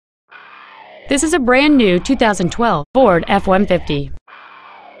This is a brand new 2012 Ford F-150.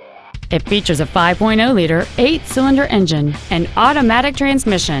 It features a 5.0-liter 8-cylinder engine, an automatic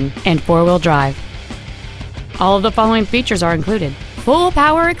transmission, and 4-wheel drive. All of the following features are included: full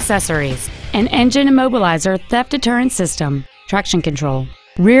power accessories, an engine immobilizer theft deterrent system, traction control,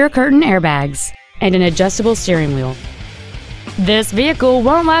 rear curtain airbags, and an adjustable steering wheel. This vehicle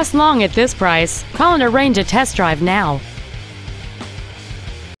won't last long at this price. Call and arrange a test drive now.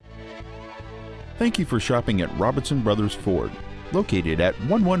 Thank you for shopping at Robinson Brothers Ford, located at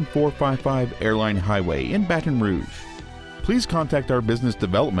 11455 Airline Highway in Baton Rouge. Please contact our business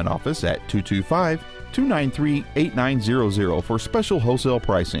development office at 225-293-8900 for special wholesale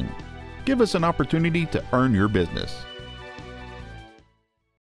pricing. Give us an opportunity to earn your business.